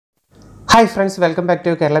Hi friends, welcome back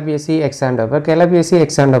to Kerala BSc Exam Topper. Kerala BSc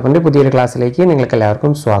Exam Topper പുതിയൊരു ക്ലാസ്സിലേക്ക് നിങ്ങൾക്ക്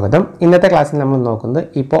എല്ലാവർക്കും സ്വാഗതം. ഇന്നത്തെ ക്ലാസ്സിൽ നമ്മൾ നോക്കുന്നത്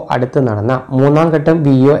ഇപ്പോൾ അടുത്ത് നടന്ന മൂന്നാം ഘട്ടം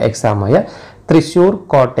VEO എക്സാം ആയ തൃശ്ശൂർ,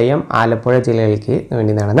 കോട്ടയം, ആലപ്പുഴ ജില്ലകൾക്ക്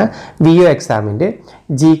വേണ്ടി നടന്ന VEO എക്സാമിന്റെ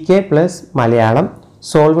GK plus Malayalam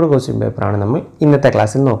solved question paper ആണ് നമ്മൾ ഇന്നത്തെ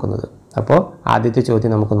ക്ലാസ്സിൽ നോക്കുന്നത്. അപ്പോൾ ആദ്യത്തെ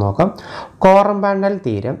ചോദ്യം നമുക്ക് നോക്കാം. കോറമ്പാണ്ടൽ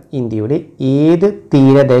തീരം ഇന്ത്യയുടെ ഏത്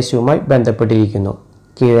തീരദേശവുമായി ബന്ധപ്പെട്ടിരിക്കുന്നു?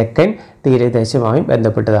 കിഴക്കൻ തീരദേശവുമായി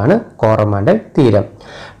ബന്ധപ്പെട്ടതാണ് കോറമാണ്ടൽ തീരം.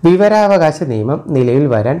 വിവരാവകാശ നിയമം നിലവിൽ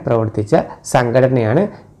വരാൻ പ്രവർത്തിച്ച സംഘടനയാണ്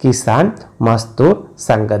കിസാൻ മസ്ദൂർ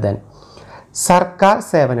സംഘടൻ. സർക്കാർ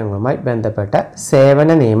സേവനങ്ങളുമായി ബന്ധപ്പെട്ട സേവന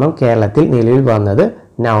നിയമം കേരളത്തിൽ നിലവിൽ വന്നത്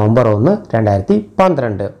നവംബർ 1,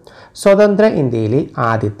 2012. സ്വതന്ത്ര ഇന്ത്യയിലെ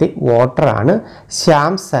ആദ്യത്തെ വോട്ടറാണ്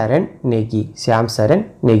ശ്യാം സരൺ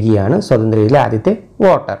നെഗിയാണ് സ്വതന്ത്ര ഇന്ത്യയിലെ ആദ്യത്തെ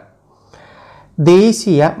വോട്ടർ.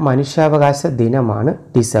 ദേശീയ മനുഷ്യാവകാശ ദിനമാണ്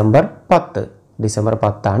ഡിസംബർ 10. ഡിസംബർ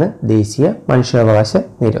 10 ദേശീയ മനുഷ്യാവകാശ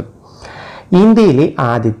ദിനം. ഇന്ത്യയിലെ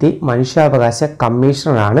ആദ്യത്തെ മനുഷ്യാവകാശ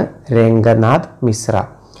കമ്മീഷണറാണ് രംഗനാഥ് മിശ്ര.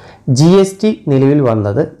 GST നിലവിൽ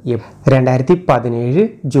വന്നത് 2017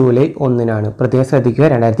 ജൂലൈ 1. പ്രത്യേകം ശ്രദ്ധിക്കുക,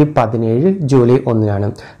 2017 ജൂലൈ 1.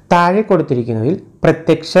 താഴെ കൊടുത്തിരിക്കുന്നതിൽ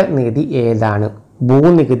പ്രത്യക്ഷ നികുതി ഏതാണ്?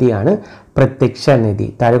 ഭൂനികുതിയാണ് പ്രത്യക്ഷ നികുതി.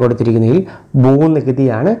 താഴെ കൊടുത്തിരിക്കുന്നതിൽ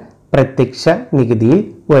ഭൂനികുതിയാണ് പ്രത്യക്ഷ നികുതിയിൽ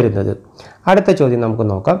വരുന്നത്. അടുത്ത ചോദ്യം നമുക്ക്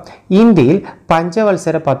നോക്കാം. ഇന്ത്യയിൽ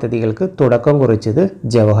പഞ്ചവത്സര പദ്ധതികൾക്ക് തുടക്കം കുറിച്ചത്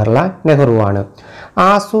ജവഹർലാൽ നെഹ്റുവാണ്.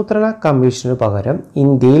 ആസൂത്രണ കമ്മീഷനു പകരം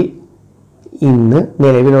ഇന്ത്യയിൽ ഇന്ന്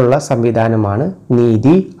നിലവിലുള്ള സംവിധാനമാണ്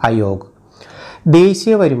നീതി ആയോഗ്.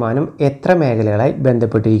 ദേശീയ വരുമാനം എത്ര മേഖലകളായി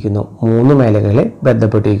ബന്ധപ്പെട്ടിരിക്കുന്നു? 3 മേഖലകളെ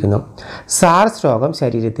ബന്ധപ്പെട്ടിരിക്കുന്നു. സാർസ് രോഗം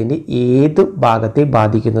ശരീരത്തിൻ്റെ ഏത് ഭാഗത്തെ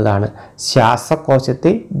ബാധിക്കുന്നതാണ്?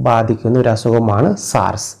 ശ്വാസകോശത്തെ ബാധിക്കുന്ന ഒരു അസുഖമാണ്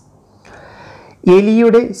സാർസ്.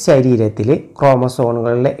 എലിയുടെ ശരീരത്തിലെ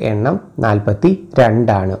ക്രോമസോണുകളുടെ എണ്ണം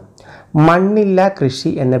 42. മണ്ണില്ല കൃഷി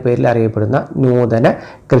എന്ന പേരിൽ അറിയപ്പെടുന്ന നൂതന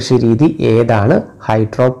കൃഷിരീതി ഏതാണ്?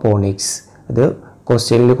 ഹൈഡ്രോപോണിക്സ്. ഇത്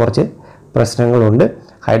ക്വസ്റ്റ്യനിൽ കുറച്ച് പ്രശ്നങ്ങളുണ്ട്.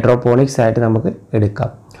 ഹൈഡ്രോപോണിക്സ് ആയിട്ട് നമുക്ക് എടുക്കാം.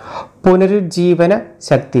 പുനരുജ്ജീവന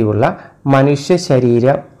ശക്തിയുള്ള മനുഷ്യ ശരീര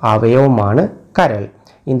അവയവമാണ് കരൾ.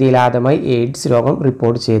 ഇന്ത്യയിൽ ആദ്യമായി എയ്ഡ്സ് രോഗം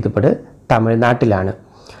റിപ്പോർട്ട് ചെയ്യപ്പെട്ടത് തമിഴ്നാട്ടിലാണ്.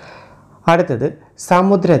 അടുത്തത്,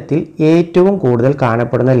 സമുദ്രത്തിൽ ഏറ്റവും കൂടുതൽ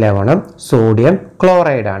കാണപ്പെടുന്ന ലവണം സോഡിയം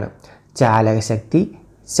ക്ലോറൈഡാണ്.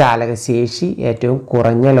 ചാലകശേഷി ഏറ്റവും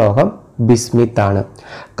കുറഞ്ഞ ലോഹം ബിസ്മിത്ത് ആണ്.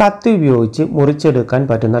 കത്തി ഉപയോഗിച്ച് മുറിച്ചെടുക്കാൻ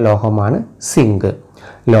പറ്റുന്ന ലോഹമാണ് സിങ്ക്.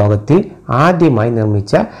 ലോകത്തിൽ ആദ്യമായി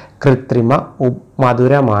നിർമ്മിച്ച കൃത്രിമ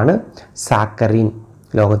മധുരമാണ് സാക്കറിൻ.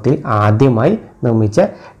 ലോകത്തിൽ ആദ്യമായി നിർമ്മിച്ച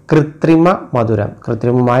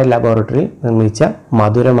കൃത്രിമമായ ലബോറട്ടറിയിൽ നിർമ്മിച്ച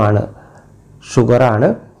മധുരമാണ്, ഷുഗറാണ്,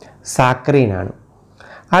 സാക്കറീനാണ്.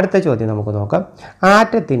 അടുത്ത ചോദ്യം നമുക്ക് നോക്കാം.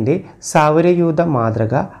 ആറ്റത്തിൻ്റെ സൗരയൂഥ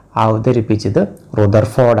മാതൃക അവതരിപ്പിച്ചത്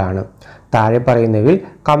റുദർഫോർഡാണ്. താഴെ പറയുന്നവയിൽ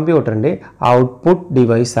കമ്പ്യൂട്ടറിൻ്റെ ഔട്ട്പുട്ട്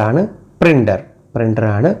ഡിവൈസാണ്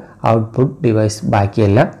പ്രിൻ്ററാണ് ഔട്ട്പുട്ട് ഡിവൈസ്.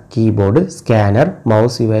 ബാക്കിയെല്ലാം കീബോർഡ്, സ്കാനർ,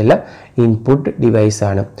 മൗസ് ഇവയെല്ലാം ഇൻപുട്ട്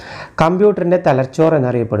ഡിവൈസാണ്. കമ്പ്യൂട്ടറിൻ്റെ തലച്ചോറ്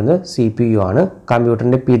എന്നറിയപ്പെടുന്നത് CPU ആണ്.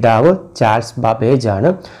 കമ്പ്യൂട്ടറിൻ്റെ പിതാവ് ചാൾസ് ബാബേജ് ആണ്.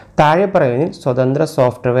 താഴെ പറയുന്നതിൽ സ്വതന്ത്ര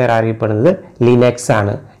സോഫ്റ്റ്വെയർ അറിയപ്പെടുന്നത് ലിനക്സ്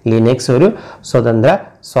ആണ്. ലിനക്സ് ഒരു സ്വതന്ത്ര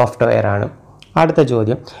സോഫ്റ്റ്വെയർ ആണ്. അടുത്ത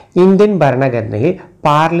ചോദ്യം, ഇന്ത്യൻ ഭരണഘടനയിൽ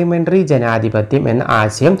പാർലമെൻ്ററി ജനാധിപത്യം എന്ന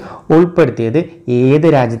ആശയം ഉൾപ്പെടുത്തിയത് ഏത്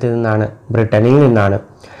രാജ്യത്തു നിന്നാണ്? ബ്രിട്ടനിൽ നിന്നാണ്.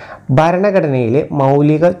 ഭരണഘടനയിലെ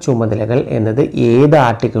മൗലിക ചുമതലകൾ എന്നത് ഏത്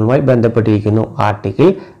ആർട്ടിക്കിളുമായി ബന്ധപ്പെട്ടിരിക്കുന്നു? Article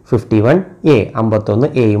 51A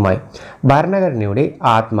 51A. ഭരണഘടനയുടെ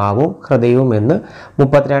ആത്മാവും ഹൃദയവും എന്ന്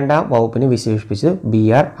 32ാം വകുപ്പിന് വിശേഷിപ്പിച്ചത്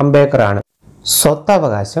BR അംബേദ്കർ ആണ്.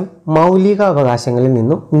 സ്വത്തവകാശം മൗലിക അവകാശങ്ങളിൽ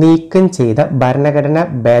നിന്നും നീക്കം ചെയ്ത ഭരണഘടനാ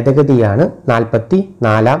ഭേദഗതിയാണ്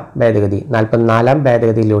 44ാം ഭേദഗതി. 44ാം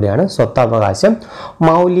ഭേദഗതിയിലൂടെയാണ് സ്വത്തവകാശം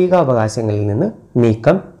മൗലിക അവകാശങ്ങളിൽ നിന്ന്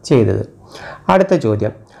നീക്കം ചെയ്തത്. അടുത്ത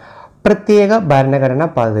ചോദ്യം, പ്രത്യേക ഭരണഘടനാ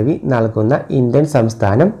പദവി നൽകുന്ന ഇന്ത്യൻ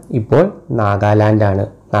സംസ്ഥാനം ഇപ്പോൾ നാഗാലാൻഡാണ്.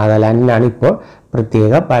 നാഗാലാൻഡിനാണ് ഇപ്പോൾ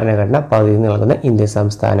പ്രത്യേക ഭരണഘടനാ പദവി നൽകുന്ന ഇന്ത്യൻ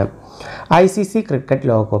സംസ്ഥാനം. ICC ക്രിക്കറ്റ്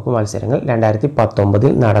ലോകകപ്പ് മത്സരങ്ങൾ 2019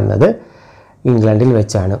 നടന്നത് ഇംഗ്ലണ്ടിൽ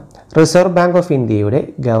വെച്ചാണ്. റിസർവ് ബാങ്ക് ഓഫ് ഇന്ത്യയുടെ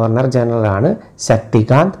ഗവർണർ ജനറലാണ്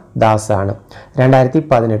ശക്തികാന്ത് ദാസ് ആണ്.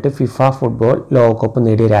 2018 ഫിഫ ഫുട്ബോൾ ലോകകപ്പ്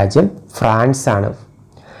നേടിയ രാജ്യം ഫ്രാൻസ് ആണ്.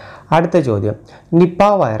 അടുത്ത ചോദ്യം, നിപ്പ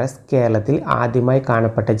വൈറസ് കേരളത്തിൽ ആദ്യമായി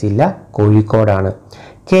കാണപ്പെട്ട ജില്ല കോഴിക്കോടാണ്.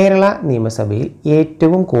 കേരള നിയമസഭയിൽ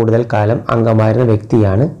ഏറ്റവും കൂടുതൽ കാലം അംഗമായിരുന്ന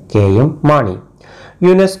വ്യക്തിയാണ് KM മാണി.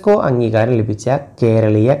 യുനെസ്കോ അംഗീകാരം ലഭിച്ച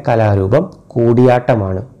കേരളീയ കലാരൂപം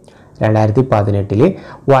കൂടിയാട്ടമാണ്. 2018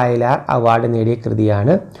 വയലാർ അവാർഡ് നേടിയ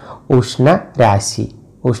കൃതിയാണ് ഉഷ്ണരാശി.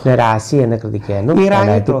 ഉഷ്ണരാശി എന്ന കൃതിക്കായിരുന്നു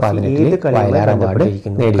 2018 വയലാർ അവാർഡ്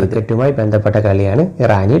നേടിയത്. ക്രിക്കറ്റുമായി ബന്ധപ്പെട്ട കളിയാണ്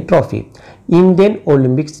ഇറാനി ട്രോഫി. ഇന്ത്യൻ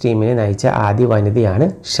ഒളിമ്പിക്സ് ടീമിനെ നയിച്ച ആദ്യ വനിതയാണ്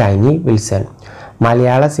ഷൈനി വിൽസൺ.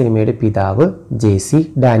 മലയാള സിനിമയുടെ പിതാവ് JC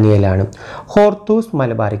ഡാനിയലാണ്. ഹോർത്തൂസ്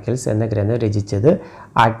മലബാറിക്കൽസ് എന്ന ഗ്രന്ഥം രചിച്ചത്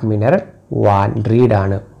അഡ്മിറൽ വാൻ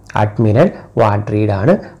റീഡ്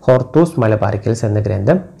ആണ്. ഹോർത്തൂസ് മലബാറിക്കൽസ് എന്ന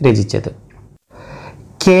ഗ്രന്ഥം രചിച്ചത്.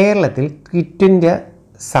 കേരളത്തിൽ ക്വിറ്റ് ഇന്ത്യ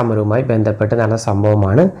സമരവുമായി ബന്ധപ്പെട്ട് നടന്ന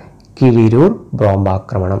സംഭവമാണ് കിളിരൂർ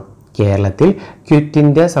ബോംബാക്രമണം. കേരളത്തിൽ ക്വിറ്റ്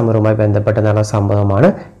ഇന്ത്യ സമരവുമായി ബന്ധപ്പെട്ട് നടന്ന സംഭവമാണ്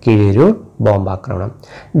കിളിരൂർ ബോംബാക്രമണം.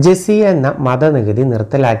 ജസിയ എന്ന മതനികുതി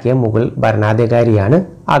നിർത്തലാക്കിയ മുഗൾ ഭരണാധികാരിയാണ്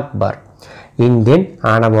അക്ബർ. ഇന്ത്യൻ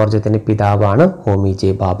ആണവോർജ്ജത്തിൻ്റെ പിതാവാണ് ഹോമി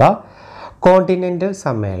ജെ ബാബ. കോണ്ടിനെൻ്റൽ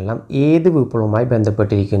സമ്മേളനം ഏത് വിപ്ലവവുമായി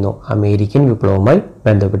ബന്ധപ്പെട്ടിരിക്കുന്നു? അമേരിക്കൻ വിപ്ലവവുമായി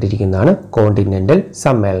ബന്ധപ്പെട്ടിരിക്കുന്നതാണ് കോണ്ടിനെൻ്റൽ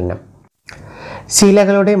സമ്മേളനം.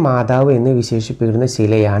 ശിലകളുടെ മാതാവ് എന്ന് വിശേഷിപ്പിക്കുന്ന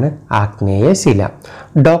ശിലയാണ് ആഗ്നേയ ശില.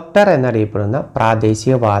 ഡോക്ടർ എന്നറിയപ്പെടുന്ന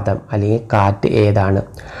പ്രാദേശിക വാദം അല്ലെങ്കിൽ കാറ്റ് ഏതാണ്?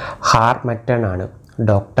 ഹാർമറ്റൺ ആണ്.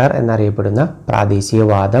 ഡോക്ടർ എന്നറിയപ്പെടുന്ന പ്രാദേശിക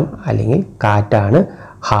വാദം അല്ലെങ്കിൽ കാറ്റാണ്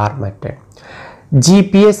ഹാർമറ്റൺ.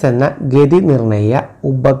 GPS എന്ന ഗതി നിർണയ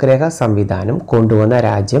ഉപഗ്രഹ സംവിധാനം കൊണ്ടുവന്ന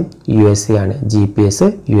രാജ്യം USA ആണ്. GPS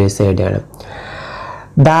USAയുടെ ആണ്.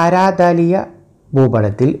 ധാരാതലീയ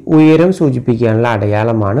ഭൂപടത്തിൽ ഉയരം സൂചിപ്പിക്കാനുള്ള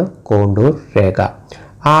അടയാളമാണ് കോണ്ടൂർ രേഖ.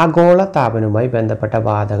 ആഗോള താപനവുമായി ബന്ധപ്പെട്ട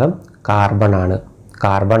വാതകം കാർബൺ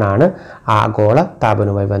ആണ് ആഗോള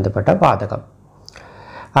താപനവുമായി ബന്ധപ്പെട്ട വാതകം.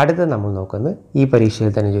 അടുത്ത നമ്മൾ നോക്കുന്നത് ഈ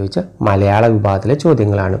പരീക്ഷയിൽ തന്നെ ചോദിച്ച മലയാള വിഭാഗത്തിലെ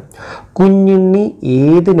ചോദ്യങ്ങളാണ്. കുഞ്ഞുണ്ണി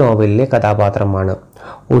ഏത് നോവലിലെ കഥാപാത്രമാണ്?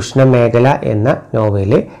 ഉഷ്ണമേഖല എന്ന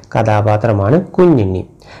നോവലിലെ കഥാപാത്രമാണ് കുഞ്ഞുണ്ണി.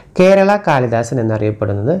 കേരള കാളിദാസൻ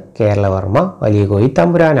എന്നറിയപ്പെടുന്നത് കേരളവർമ്മ വലിയ കോയി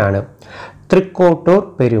തമ്പുരാനാണ്. തൃക്കോട്ടൂർ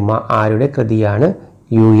പെരുമ ആരുടെ കൃതിയാണ്?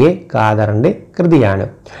 UA ഖാദറിൻ്റെ കൃതിയാണ്.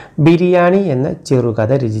 ബിരിയാണി എന്ന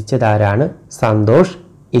ചെറുകഥ രചിച്ചതാരാണ്? സന്തോഷ്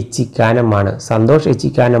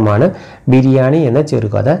എച്ചിക്കാനമാണ് ബിരിയാണി എന്ന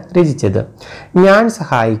ചെറുകഥ രചിച്ചത്. ഞാൻ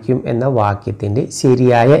സഹായിക്കും എന്ന വാക്യത്തിൻ്റെ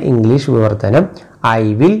ശരിയായ ഇംഗ്ലീഷ് വിവർത്തനം I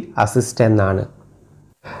will assist എന്നാണ്.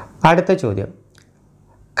 അടുത്ത ചോദ്യം,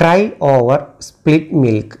 ക്രൈ ഓവർ സ്പ്ലിറ്റ്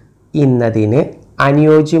മിൽക്ക് ഇന്നതിന്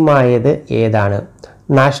അനുയോജ്യമായത് ഏതാണ്?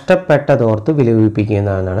 നഷ്ടപ്പെട്ടതോർത്ത്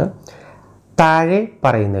വിലപിപ്പിക്കുന്നതാണ്. താഴെ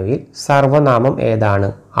പറയുന്നവയിൽ സർവനാമം ഏതാണ്?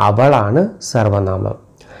 അവളാണ് സർവനാമം.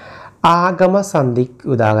 ആഗമസന്ധിക്ക്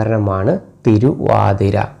ഉദാഹരണമാണ്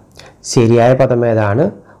തിരുവാതിര. ശരിയായ പദം ഏതാണ്?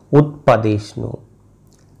 ഉത്പതിഷ്ണു.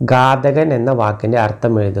 ഘാതകൻ എന്ന വാക്കിൻ്റെ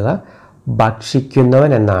അർത്ഥം എഴുതുക.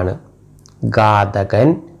 ഭക്ഷിക്കുന്നവൻ എന്നാണ്. ഘാതകൻ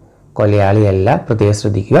കൊലയാളിയല്ല, പ്രത്യേകം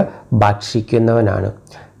ശ്രദ്ധിക്കുക, ഭക്ഷിക്കുന്നവനാണ്.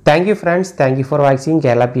 Thank you friends, thank you for watching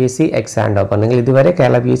Kerala PSC exam topper. നിങ്ങൾ ഇതുവരെ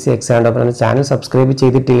കേരള PSC എക്സാം ടോപ്പർ എന്ന ചാനൽ സബ്സ്ക്രൈബ്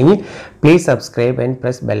ചെയ്തിട്ടില്ലെങ്കിൽ please subscribe and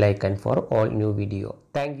press bell icon for all new video.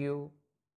 Thank you.